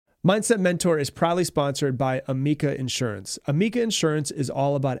Mindset Mentor is proudly sponsored by Amica Insurance. Amica Insurance is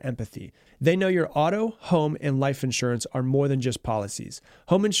all about empathy. They know your auto, home, and life insurance are more than just policies.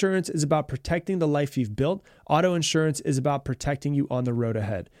 Home insurance is about protecting the life you've built. Auto insurance is about protecting you on the road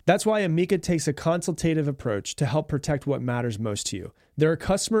ahead. That's why Amica takes a consultative approach to help protect what matters most to you. They're a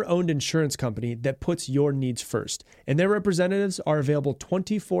customer-owned insurance company that puts your needs first, and their representatives are available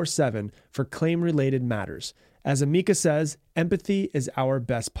 24/7 for claim-related matters. As Amica says, empathy is our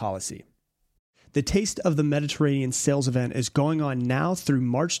best policy. The Taste of the Mediterranean sales event is going on now through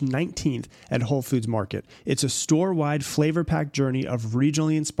March 19th at Whole Foods Market. It's a store-wide flavor-packed journey of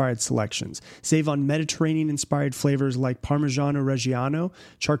regionally inspired selections. Save on Mediterranean-inspired flavors like Parmigiano Reggiano,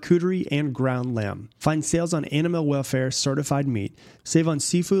 charcuterie, and ground lamb. Find sales on animal welfare certified meat. Save on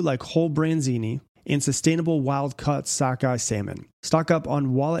seafood like whole branzini and sustainable wild-caught sockeye salmon. Stock up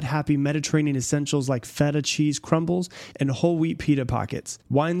on wallet-happy Mediterranean essentials like feta cheese crumbles and whole wheat pita pockets.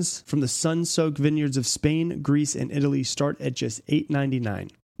 Wines from the sun-soaked vineyards of Spain, Greece, and Italy start at just $8.99.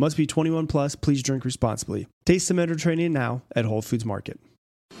 Must be 21 plus. Please drink responsibly. Taste the Mediterranean now at Whole Foods Market.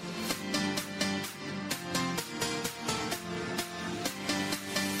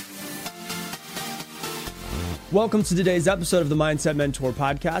 Welcome to today's episode of the Mindset Mentor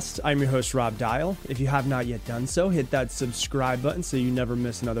podcast. I'm your host, Rob Dial. If you have not yet done so, hit that subscribe button so you never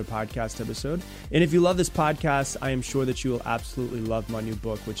miss another podcast episode. And if you love this podcast, I am sure that you will absolutely love my new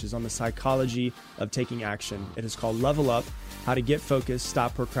book, which is on the psychology of taking action. It is called Level Up: How to Get Focused,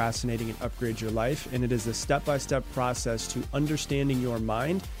 Stop Procrastinating, and Upgrade Your Life. And it is a step-by-step process to understanding your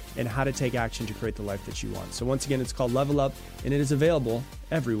mind and how to take action to create the life that you want. So once again, it's called Level Up, and it is available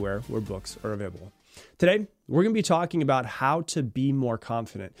everywhere where books are available. Today, we're going to be talking about how to be more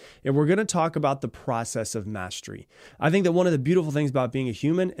confident, and we're going to talk about the process of mastery. I think that one of the beautiful things about being a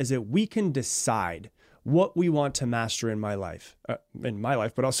human is that we can decide what we want to master in my life,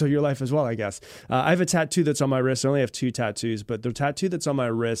 but also your life as well, I guess. I have a tattoo that's on my wrist. I only have 2 tattoos, but the tattoo that's on my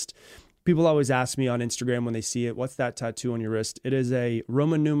wrist, people always ask me on Instagram when they see it, what's that tattoo on your wrist? It is a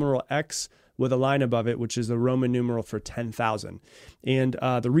Roman numeral X with a line above it, which is the Roman numeral for 10,000. And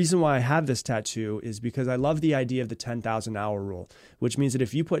the reason why I have this tattoo is because I love the idea of the 10,000 hour rule, which means that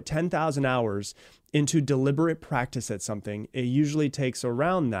if you put 10,000 hours into deliberate practice at something, it usually takes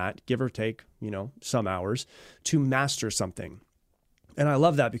around that, give or take, some hours to master something. And I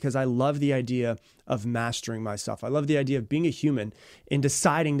love that because I love the idea of mastering myself. I love the idea of being a human and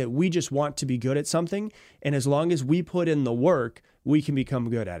deciding that we just want to be good at something. And as long as we put in the work, we can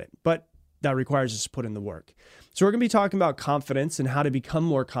become good at it. But that requires us to put in the work. So we're going to be talking about confidence and how to become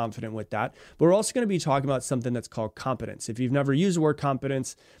more confident with that. But we're also going to be talking about something that's called competence. If you've never used the word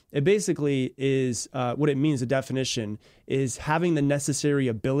competence, it basically is what it means. The definition is having the necessary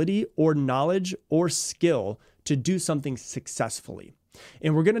ability or knowledge or skill to do something successfully.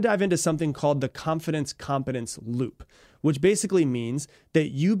 And we're going to dive into something called the confidence-competence loop, which basically means that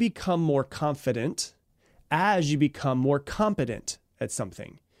you become more confident as you become more competent at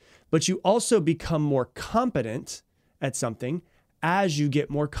something. But you also become more competent at something as you get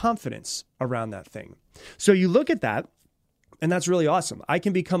more confidence around that thing. So you look at that, and that's really awesome. I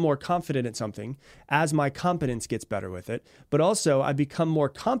can become more confident at something as my competence gets better with it, but also I become more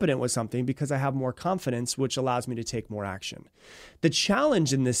competent with something because I have more confidence, which allows me to take more action. The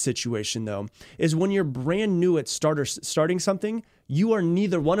challenge in this situation, though, is when you're brand new at starting something, you are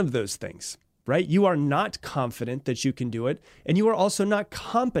neither one of those things. Right? You are not confident that you can do it, and you are also not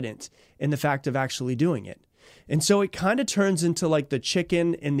competent in the fact of actually doing it. And so it kind of turns into like the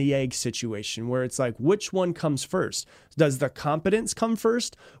chicken and the egg situation where it's like, which one comes first? Does the competence come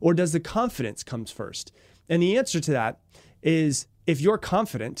first or does the confidence come first? And the answer to that is if you're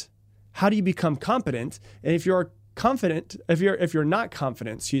confident, how do you become competent? And if you're confident, if you're not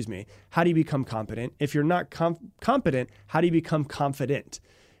confident, how do you become competent? If you're not competent, how do you become confident?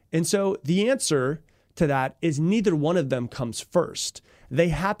 And so the answer to that is neither one of them comes first. They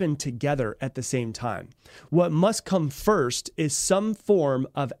happen together at the same time. What must come first is some form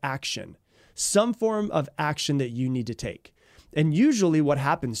of action that you need to take. And usually what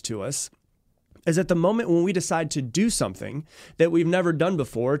happens to us is at the moment when we decide to do something that we've never done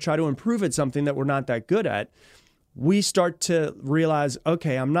before, try to improve at something that we're not that good at, we start to realize,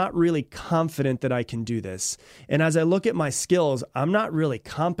 okay, I'm not really confident that I can do this. And as I look at my skills, I'm not really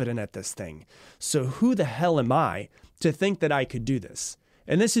competent at this thing. So who the hell am I to think that I could do this?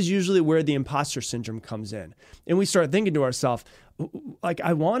 And this is usually where the imposter syndrome comes in. And we start thinking to ourselves, like,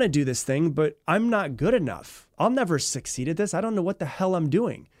 I want to do this thing, but I'm not good enough. I'll never succeed at this. I don't know what the hell I'm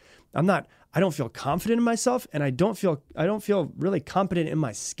doing. I don't feel confident in myself, and I don't feel really competent in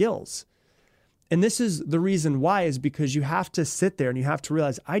my skills. And this is the reason why, is because you have to sit there and you have to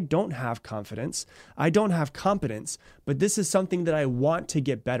realize, I don't have confidence. I don't have competence, but this is something that I want to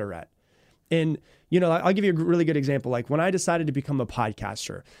get better at. And, I'll give you a really good example. Like when I decided to become a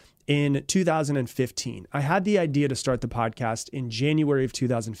podcaster in 2015, I had the idea to start the podcast in January of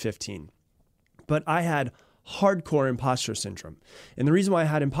 2015, but I had hardcore imposter syndrome. And the reason why I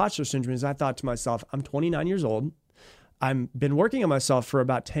had imposter syndrome is I thought to myself, I'm 29 years old. I've been working on myself for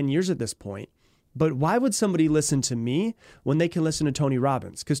about 10 years at this point. But why would somebody listen to me when they can listen to Tony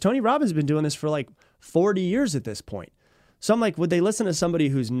Robbins? Because Tony Robbins has been doing this for like 40 years at this point. So I'm like, would they listen to somebody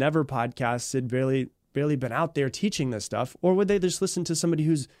who's never podcasted, barely been out there teaching this stuff? Or would they just listen to somebody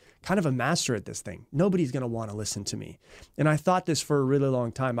who's kind of a master at this thing? Nobody's going to want to listen to me. And I thought this for a really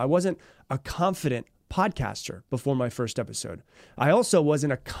long time. I wasn't a confident podcaster before my first episode. I also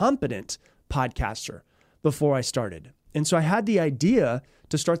wasn't a competent podcaster before I started. And so I had the idea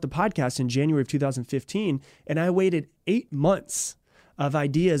to start the podcast in January of 2015, and I waited 8 months of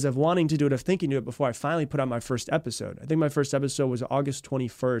ideas of wanting to do it, of thinking to it before I finally put out my first episode. I think my first episode was August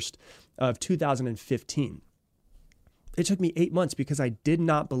 21st of 2015. It took me 8 months because I did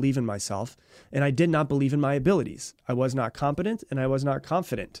not believe in myself and I did not believe in my abilities. I was not competent and I was not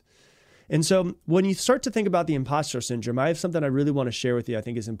confident. And so when you start to think about the imposter syndrome, I have something I really want to share with you I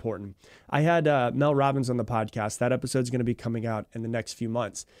think is important. I had Mel Robbins on the podcast. That episode is going to be coming out in the next few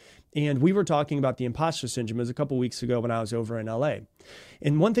months. And we were talking about the imposter syndrome. It was a couple of weeks ago when I was over in LA.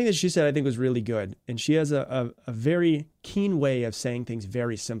 And one thing that she said I think was really good, and she has a very keen way of saying things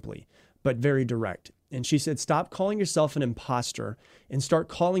very simply, but very direct. And she said, stop calling yourself an imposter and start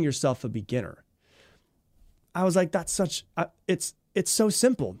calling yourself a beginner. I was like, that's such, it's so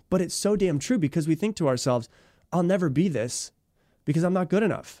simple, but it's so damn true, because we think to ourselves, I'll never be this because I'm not good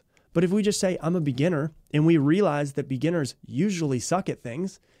enough. But if we just say I'm a beginner and we realize that beginners usually suck at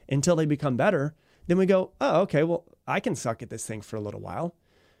things until they become better, then we go, oh, okay, well, I can suck at this thing for a little while.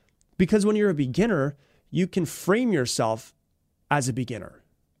 Because when you're a beginner, you can frame yourself as a beginner.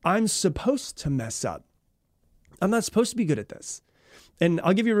 I'm supposed to mess up. I'm not supposed to be good at this. And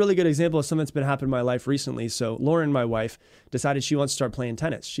I'll give you a really good example of something that's been happening in my life recently. So Lauren, my wife, decided she wants to start playing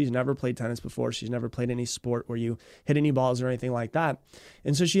tennis. She's never played tennis before. She's never played any sport where you hit any balls or anything like that.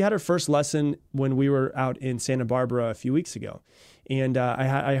 And so she had her first lesson when we were out in Santa Barbara a few weeks ago. And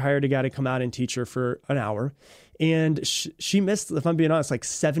I hired a guy to come out and teach her for an hour. And she missed, if I'm being honest, like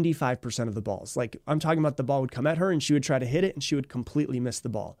 75% of the balls. Like I'm talking about, the ball would come at her and she would try to hit it and she would completely miss the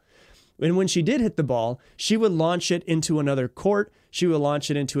ball. And when she did hit the ball, she would launch it into another court. She would launch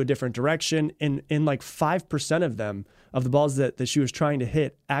it into a different direction. And like 5% of them, of the balls that she was trying to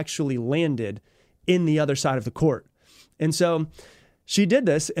hit, actually landed in the other side of the court. And so she did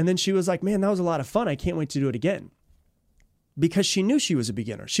this. And then she was like, man, that was a lot of fun. I can't wait to do it again. Because she knew she was a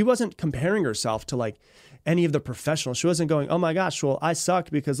beginner. She wasn't comparing herself to like any of the professionals. She wasn't going, oh my gosh, well, I suck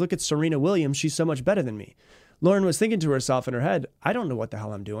because look at Serena Williams. She's so much better than me. Lauren was thinking to herself in her head, I don't know what the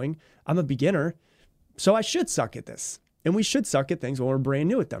hell I'm doing. I'm a beginner, so I should suck at this. And we should suck at things when we're brand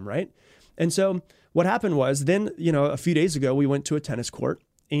new at them, right? And so what happened was then, a few days ago, we went to a tennis court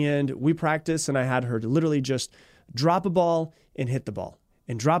and we practiced, and I had her to literally just drop a ball and hit the ball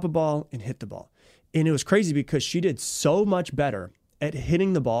and drop a ball and hit the ball. And it was crazy because she did so much better at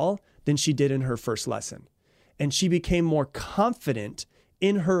hitting the ball than she did in her first lesson. And she became more confident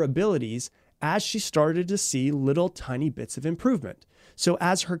in her abilities as she started to see little tiny bits of improvement. So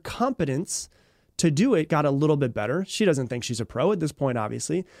as her competence to do it got a little bit better, she doesn't think she's a pro at this point,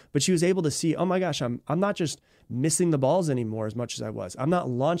 obviously, but she was able to see, oh my gosh, I'm not just missing the balls anymore as much as I was. I'm not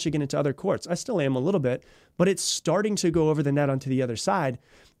launching it into other courts. I still am a little bit, but it's starting to go over the net onto the other side.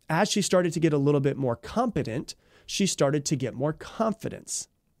 As she started to get a little bit more competent, she started to get more confidence.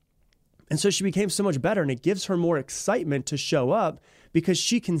 And so she became so much better, and it gives her more excitement to show up because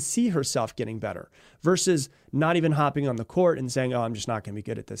she can see herself getting better versus not even hopping on the court and saying, oh, I'm just not going to be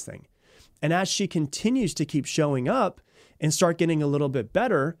good at this thing. And as she continues to keep showing up and start getting a little bit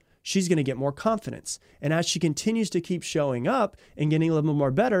better, she's going to get more confidence. And as she continues to keep showing up and getting a little bit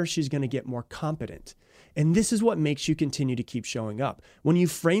more better, she's going to get more competent. And this is what makes you continue to keep showing up. When you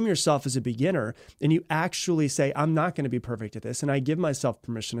frame yourself as a beginner and you actually say, I'm not going to be perfect at this, and I give myself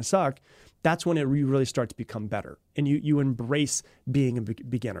permission to suck, that's when you really start to become better. And you embrace being a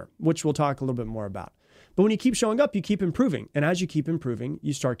beginner, which we'll talk a little bit more about. But when you keep showing up, you keep improving. And as you keep improving,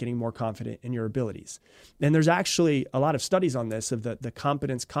 you start getting more confident in your abilities. And there's actually a lot of studies on this of the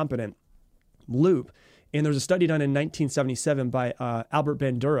competence-competent loop. And there's a study done in 1977 by Albert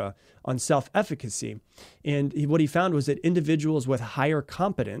Bandura on self-efficacy. And what he found was that individuals with higher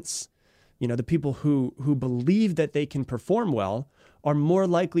competence, the people who believe that they can perform well, are more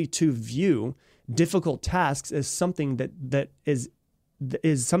likely to view difficult tasks as something that is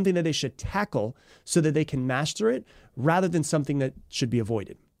something that they should tackle so that they can master it, rather than something that should be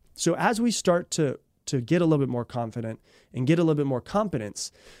avoided. So as we start to get a little bit more confident and get a little bit more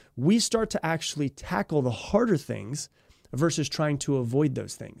competence, we start to actually tackle the harder things versus trying to avoid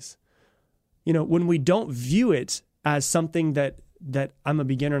those things. You know, when we don't view it as something that I'm a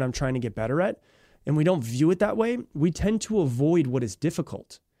beginner and I'm trying to get better at, and we don't view it that way, we tend to avoid what is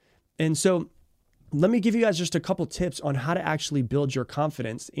difficult. And so let me give you guys just a couple tips on how to actually build your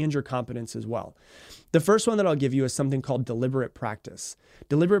confidence and your competence as well. The first one that I'll give you is something called deliberate practice.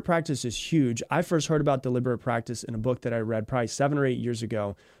 Deliberate practice is huge. I first heard about deliberate practice in a book that I read probably 7 or 8 years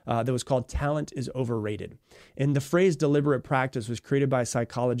ago that was called Talent is Overrated. And the phrase deliberate practice was created by a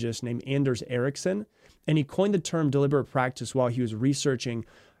psychologist named Anders Ericsson. And he coined the term deliberate practice while he was researching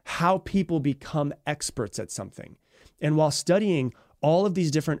how people become experts at something. And while studying all of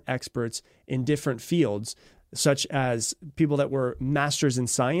these different experts in different fields, such as people that were masters in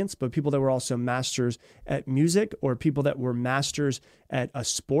science, but people that were also masters at music, or people that were masters at a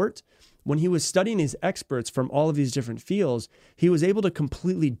sport. When he was studying these experts from all of these different fields, he was able to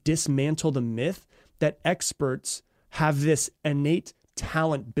completely dismantle the myth that experts have this innate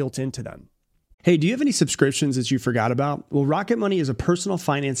talent built into them. Hey, do you have any subscriptions that you forgot about? Well, Rocket Money is a personal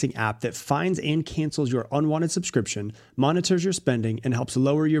financing app that finds and cancels your unwanted subscription, monitors your spending, and helps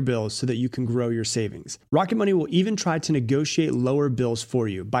lower your bills so that you can grow your savings. Rocket Money will even try to negotiate lower bills for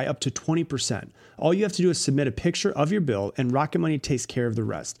you by up to 20%. All you have to do is submit a picture of your bill, and Rocket Money takes care of the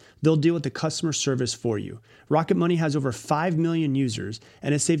rest. They'll deal with the customer service for you. Rocket Money has over 5 million users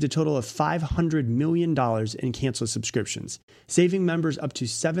and has saved a total of $500 million in canceled subscriptions, saving members up to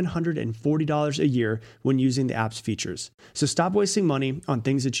 $740 a year when using the app's features. So stop wasting money on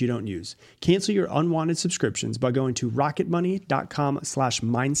things that you don't use. Cancel your unwanted subscriptions by going to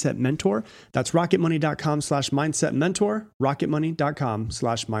rocketmoney.com/mindsetmentor. That's rocketmoney.com/mindsetmentor,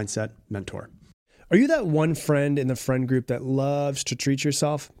 rocketmoney.com/mindsetmentor. Are you that one friend in the friend group that loves to treat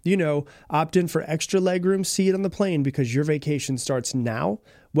yourself? You know, opt in for extra legroom seat on the plane because your vacation starts now?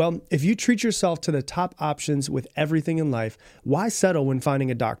 Well, if you treat yourself to the top options with everything in life, why settle when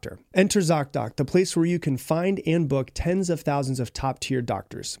finding a doctor? Enter ZocDoc, the place where you can find and book tens of thousands of top-tier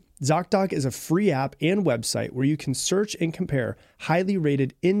doctors. ZocDoc is a free app and website where you can search and compare highly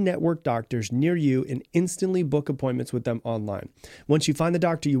rated in-network doctors near you and instantly book appointments with them online. Once you find the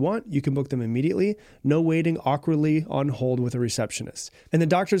doctor you want, you can book them immediately, no waiting awkwardly on hold with a receptionist. And the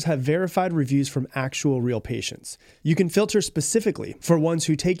doctors have verified reviews from actual real patients. You can filter specifically for ones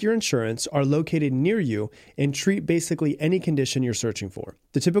who take your insurance, are located near you, and treat basically any condition you're searching for.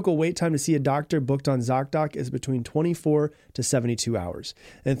 The typical wait time to see a doctor booked on ZocDoc is between 24 to 72 hours.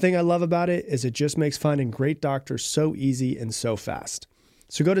 And the thing I love about it is it just makes finding great doctors so easy and so fast.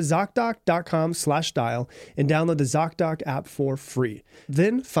 So go to ZocDoc.com/dial and download the ZocDoc app for free.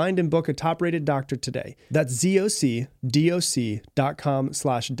 Then find and book a top-rated doctor today. That's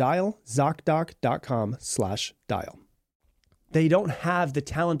ZocDoc.com/dial, ZocDoc.com/dial. They don't have the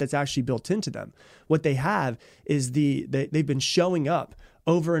talent that's actually built into them. What they have is they've been showing up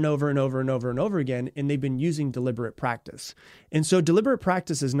over and over and over and over and over again, and they've been using deliberate practice. And so deliberate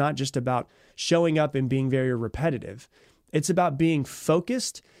practice is not just about showing up and being very repetitive. It's about being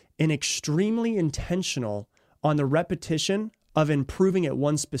focused and extremely intentional on the repetition of improving at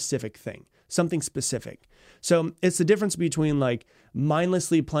one specific thing, something specific. So it's the difference between like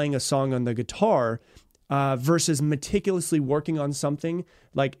mindlessly playing a song on the guitar versus meticulously working on something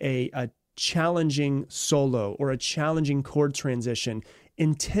like a challenging solo or a challenging chord transition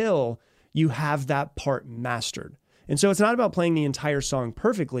until you have that part mastered. And so it's not about playing the entire song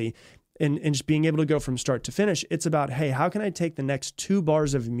perfectly and just being able to go from start to finish. It's about, hey, how can I take the next 2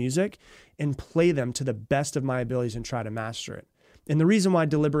 bars of music and play them to the best of my abilities and try to master it? And the reason why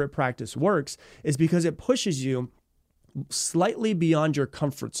deliberate practice works is because it pushes you slightly beyond your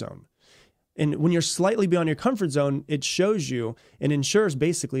comfort zone. And when you're slightly beyond your comfort zone, it shows you and ensures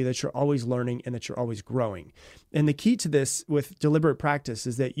basically that you're always learning and that you're always growing. And the key to this with deliberate practice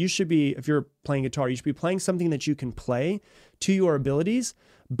is that you should be, if you're playing guitar, you should be playing something that you can play to your abilities,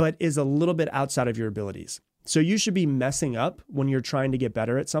 but is a little bit outside of your abilities. So you should be messing up when you're trying to get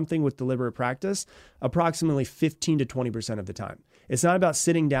better at something with deliberate practice approximately 15 to 20% of the time. It's not about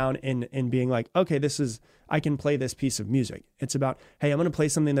sitting down and being like, okay, I can play this piece of music. It's about, hey, I'm going to play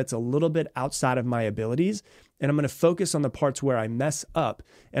something that's a little bit outside of my abilities, and I'm going to focus on the parts where I mess up,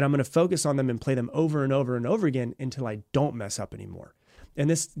 and I'm going to focus on them and play them over and over and over again until I don't mess up anymore. And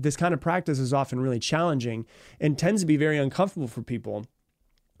this kind of practice is often really challenging and tends to be very uncomfortable for people.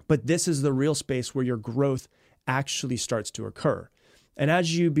 But this is the real space where your growth actually starts to occur. And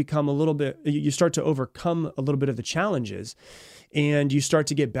as you become a little bit, you start to overcome a little bit of the challenges and you start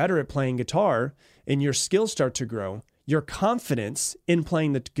to get better at playing guitar and your skills start to grow, your confidence in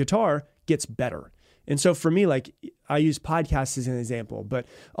playing the guitar gets better. And so for me, like I use podcasts as an example, but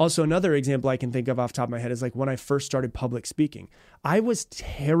also another example I can think of off the top of my head is like when I first started public speaking, I was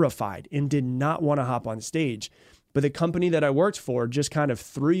terrified and did not want to hop on stage. But the company that I worked for just kind of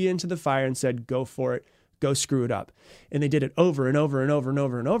threw you into the fire and said, go for it, go screw it up. And they did it over and over and over and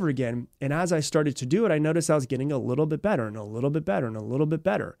over and over again. And as I started to do it, I noticed I was getting a little bit better and a little bit better and a little bit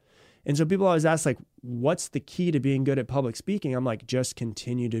better. And so people always ask like, what's the key to being good at public speaking? I'm like, just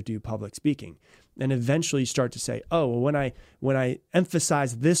continue to do public speaking. And eventually you start to say, oh, well, when I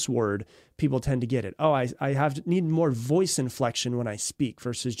emphasize this word, people tend to get it. Oh, I need more voice inflection when I speak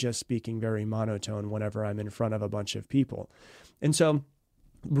versus just speaking very monotone whenever I'm in front of a bunch of people. And so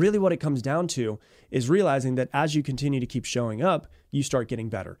really what it comes down to is realizing that as you continue to keep showing up, you start getting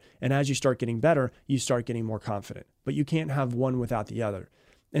better. And as you start getting better, you start getting more confident. But you can't have one without the other.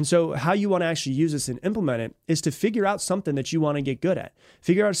 And so how you want to actually use this and implement it is to figure out something that you want to get good at.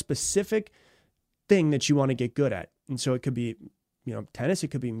 Figure out a specific thing that you want to get good at. And so it could be, tennis, it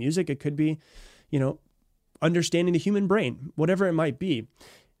could be music, it could be, understanding the human brain, whatever it might be.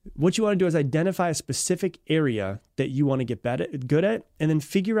 What you want to do is identify a specific area that you want to get good at, and then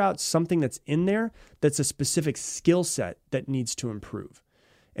figure out something that's in there that's a specific skill set that needs to improve.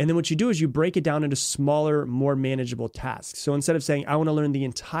 And then what you do is you break it down into smaller, more manageable tasks. So instead of saying, I want to learn the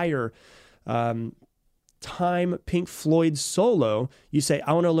entire Time Pink Floyd solo, you say,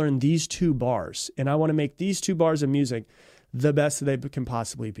 I want to learn these 2 bars, and I want to make these 2 bars of music the best that they can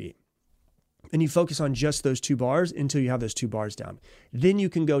possibly be. And you focus on just those 2 bars until you have those 2 bars down. Then you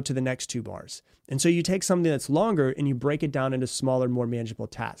can go to the next 2 bars. And so you take something that's longer and you break it down into smaller, more manageable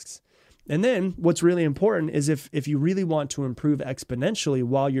tasks. And then what's really important is if you really want to improve exponentially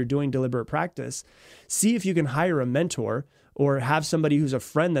while you're doing deliberate practice, see if you can hire a mentor or have somebody who's a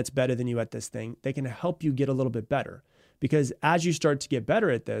friend that's better than you at this thing. They can help you get a little bit better. Because as you start to get better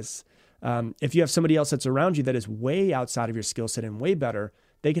at this, if you have somebody else that's around you that is way outside of your skill set and way better,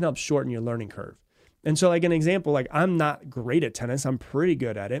 they can help shorten your learning curve. And so like an example, like I'm not great at tennis. I'm pretty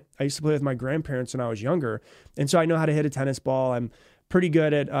good at it. I used to play with my grandparents when I was younger. And so I know how to hit a tennis ball. I'm pretty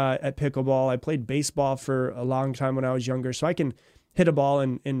good at pickleball. I played baseball for a long time when I was younger. So I can hit a ball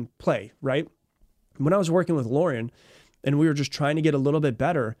and play, right? When I was working with Lauren and we were just trying to get a little bit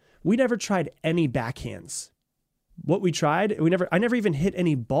better, we never tried any backhands. What we tried, I never even hit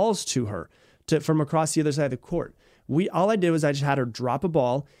any balls to her from across the other side of the court. All I did was I just had her drop a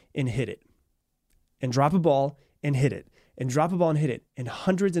ball and hit it, and drop a ball and hit it, and drop a ball and hit it, and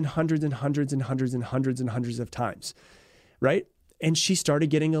hundreds and hundreds and hundreds and hundreds and hundreds and hundreds of times, right? And she started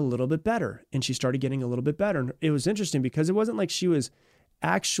getting a little bit better, and she started getting a little bit better. And it was interesting because it wasn't like she was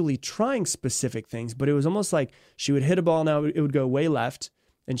actually trying specific things, but it was almost like she would hit a ball, now it would go way left,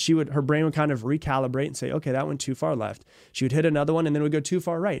 and her brain would kind of recalibrate and say, okay, that went too far left. She would hit another one and then it would go too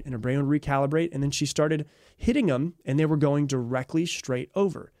far right, and her brain would recalibrate. And then she started hitting them and they were going directly straight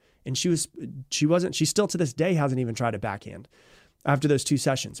over. And she still to this day hasn't even tried a backhand after those 2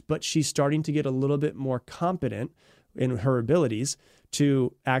 sessions, but she's starting to get a little bit more competent in her abilities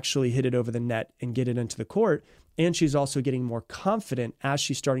to actually hit it over the net and get it into the court. And she's also getting more confident as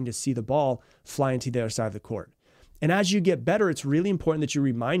she's starting to see the ball fly into the other side of the court. And as you get better, it's really important that you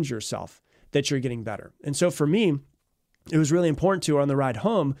remind yourself that you're getting better. And so for me, it was really important to her on the ride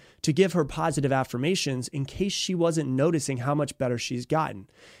home to give her positive affirmations in case she wasn't noticing how much better she's gotten.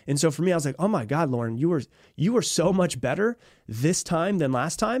 And so for me, I was like, oh my God, Lauren, you were so much better this time than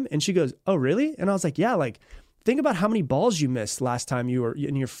last time. And she goes, oh, really? And I was like, yeah, like think about how many balls you missed last time you were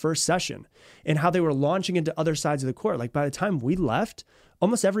in your first session and how they were launching into other sides of the court. Like by the time we left,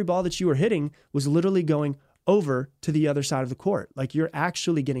 almost every ball that you were hitting was literally going over to the other side of the court. Like you're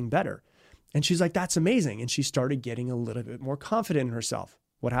actually getting better. And she's like, that's amazing. And she started getting a little bit more confident in herself.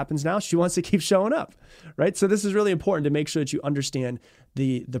 What happens now? She wants to keep showing up, right? So this is really important to make sure that you understand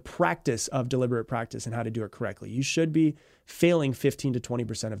the practice of deliberate practice and how to do it correctly. You should be failing 15 to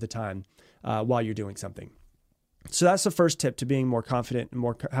 20% of the time while you're doing something. So that's the first tip to being more confident and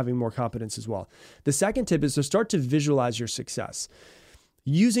having more competence as well. The second tip is to start to visualize your success.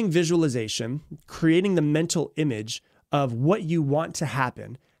 Using visualization, creating the mental image of what you want to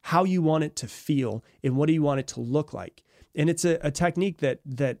happen, how you want it to feel, and what do you want it to look like. And it's a technique that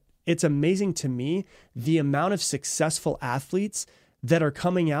it's amazing to me, the amount of successful athletes that are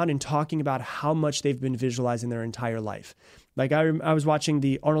coming out and talking about how much they've been visualizing their entire life. Like I was watching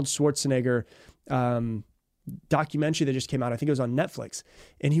the Arnold Schwarzenegger documentary that just came out. I think it was on Netflix.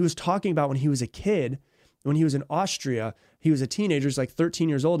 And he was talking about when he was a kid, when he was in Austria, he was a teenager, he's like 13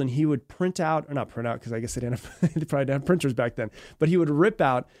 years old, and he would not print out, because I guess they probably didn't have printers back then, but he would rip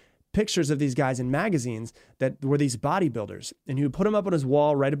out pictures of these guys in magazines that were these bodybuilders, and he would put them up on his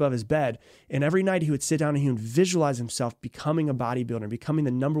wall right above his bed. And every night he would sit down and he would visualize himself becoming a bodybuilder, becoming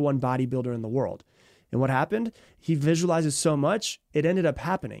the number one bodybuilder in the world. And what happened? He visualizes so much, it ended up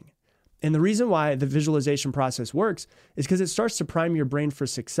happening. And the reason why the visualization process works is because it starts to prime your brain for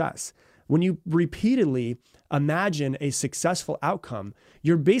success. When you repeatedly imagine a successful outcome,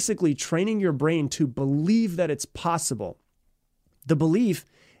 you're basically training your brain to believe that it's possible. The belief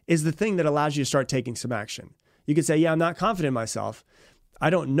is the thing that allows you to start taking some action. You could say, yeah, I'm not confident in myself. I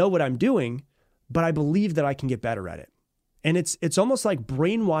don't know what I'm doing, but I believe that I can get better at it. And it's almost like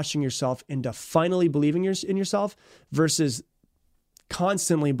brainwashing yourself into finally believing in yourself versus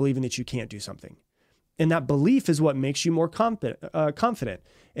constantly believing that you can't do something. And that belief is what makes you more confident.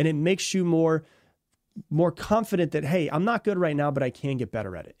 And it makes you more confident that, hey, I'm not good right now, but I can get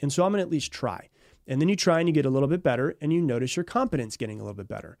better at it. And so I'm going to at least try. And then you try and you get a little bit better, and you notice your confidence getting a little bit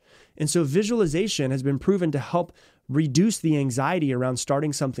better. And so visualization has been proven to help reduce the anxiety around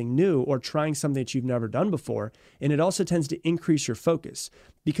starting something new or trying something that you've never done before. And it also tends to increase your focus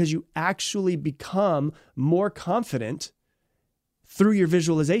because you actually become more confident through your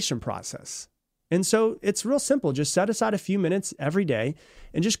visualization process. And so it's real simple. Just set aside a few minutes every day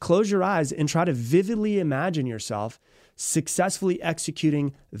and just close your eyes and try to vividly imagine yourself successfully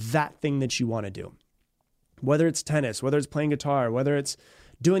executing that thing that you want to do. Whether it's tennis, whether it's playing guitar, whether it's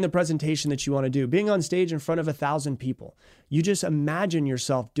doing the presentation that you want to do, being on stage in front of 1,000 people, you just imagine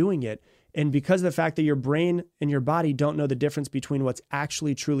yourself doing it. And because of the fact that your brain and your body don't know the difference between what's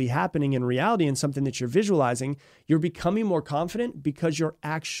actually truly happening in reality and something that you're visualizing, you're becoming more confident because your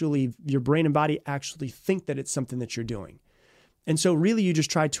brain and body actually think that it's something that you're doing. And so really you just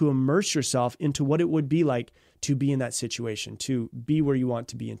try to immerse yourself into what it would be like to be in that situation, to be where you want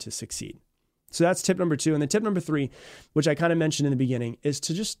to be and to succeed. So that's tip number 2. And then tip number 3, which I kind of mentioned in the beginning, is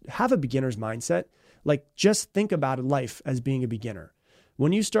to just have a beginner's mindset. Like just think about life as being a beginner.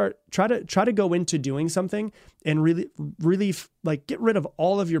 When you try to go into doing something and really like get rid of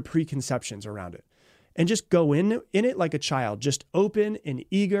all of your preconceptions around it and just go in it like a child, just open and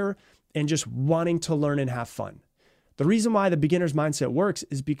eager and just wanting to learn and have fun. The reason why the beginner's mindset works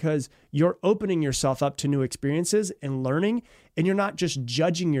is because you're opening yourself up to new experiences and learning, and you're not just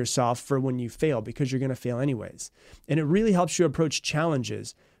judging yourself for when you fail because you're going to fail anyways. And it really helps you approach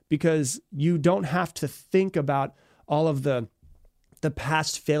challenges because you don't have to think about all of the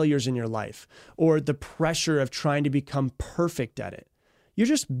past failures in your life or the pressure of trying to become perfect at it. You're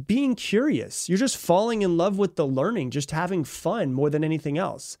just being curious. You're just falling in love with the learning, just having fun more than anything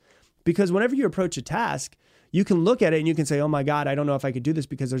else. Because whenever you approach a task, you can look at it and you can say, oh my God, I don't know if I could do this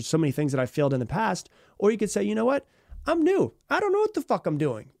because there's so many things that I failed in the past. Or you could say, you know what? I'm new. I don't know what the fuck I'm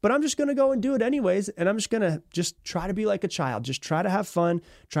doing, but I'm just going to go and do it anyways. And I'm just going to just try to be like a child. Just try to have fun.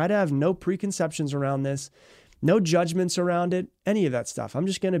 Try to have no preconceptions around this, no judgments around it, any of that stuff. I'm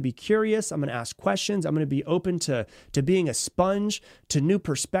just going to be curious. I'm going to ask questions. I'm going to be open to being a sponge, to new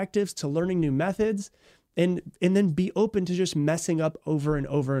perspectives, to learning new methods, and then be open to just messing up over and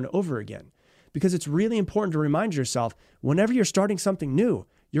over and over again. Because it's really important to remind yourself, whenever you're starting something new,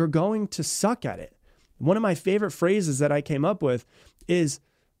 you're going to suck at it. One of my favorite phrases that I came up with is,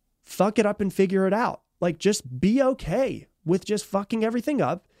 fuck it up and figure it out. Like, just be okay with just fucking everything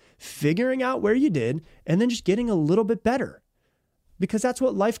up, figuring out where you did, and then just getting a little bit better. Because that's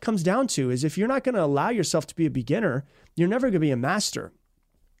what life comes down to, is if you're not going to allow yourself to be a beginner, you're never going to be a master.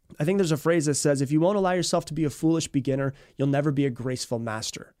 I think there's a phrase that says, if you won't allow yourself to be a foolish beginner, you'll never be a graceful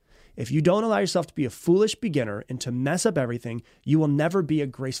master. If you don't allow yourself to be a foolish beginner and to mess up everything, you will never be a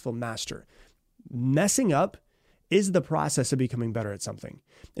graceful master. Messing up is the process of becoming better at something.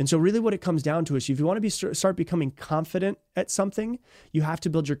 And so really what it comes down to is if you want to start becoming confident at something, you have to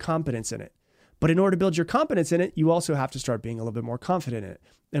build your competence in it. But in order to build your competence in it, you also have to start being a little bit more confident in it.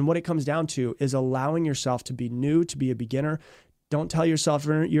 And what it comes down to is allowing yourself to be new, to be a beginner. Don't tell yourself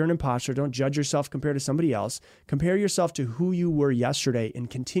you're an imposter. Don't judge yourself compared to somebody else. Compare yourself to who you were yesterday and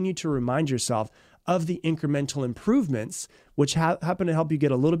continue to remind yourself of the incremental improvements, which happen to help you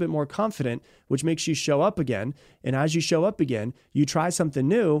get a little bit more confident, which makes you show up again. And as you show up again, you try something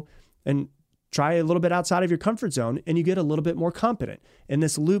new and try a little bit outside of your comfort zone and you get a little bit more competent. And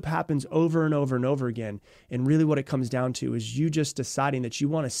this loop happens over and over and over again. And really what it comes down to is you just deciding that you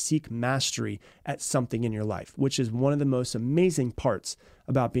want to seek mastery at something in your life, which is one of the most amazing parts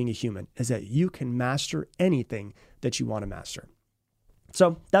about being a human, is that you can master anything that you want to master.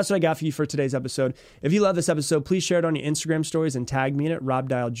 So that's what I got for you for today's episode. If you love this episode, please share it on your Instagram stories and tag me in it, Rob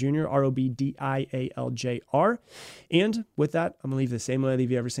Dial Jr., ROBDIALJR. And with that, I'm going to leave the same way I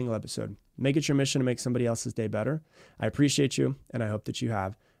leave you every single episode. Make it your mission to make somebody else's day better. I appreciate you, and I hope that you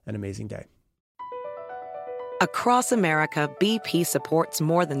have an amazing day. Across America, BP supports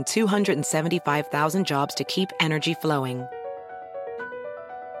more than 275,000 jobs to keep energy flowing.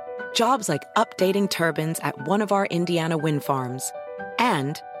 Jobs like updating turbines at one of our Indiana wind farms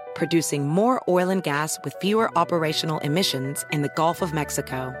and producing more oil and gas with fewer operational emissions in the Gulf of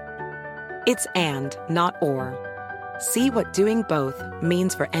Mexico. It's and, not or. See what doing both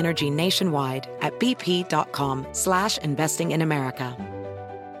means for energy nationwide at bp.com/investing in America.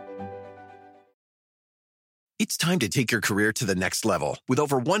 It's time to take your career to the next level. With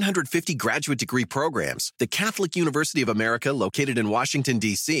over 150 graduate degree programs, the Catholic University of America, located in Washington,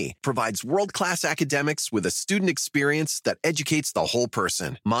 D.C., provides world-class academics with a student experience that educates the whole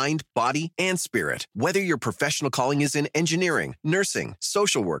person, mind, body, and spirit. Whether your professional calling is in engineering, nursing,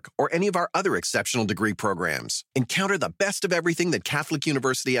 social work, or any of our other exceptional degree programs, encounter the best of everything that Catholic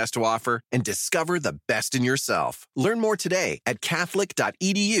University has to offer and discover the best in yourself. Learn more today at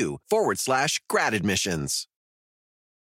catholic.edu/grad admissions.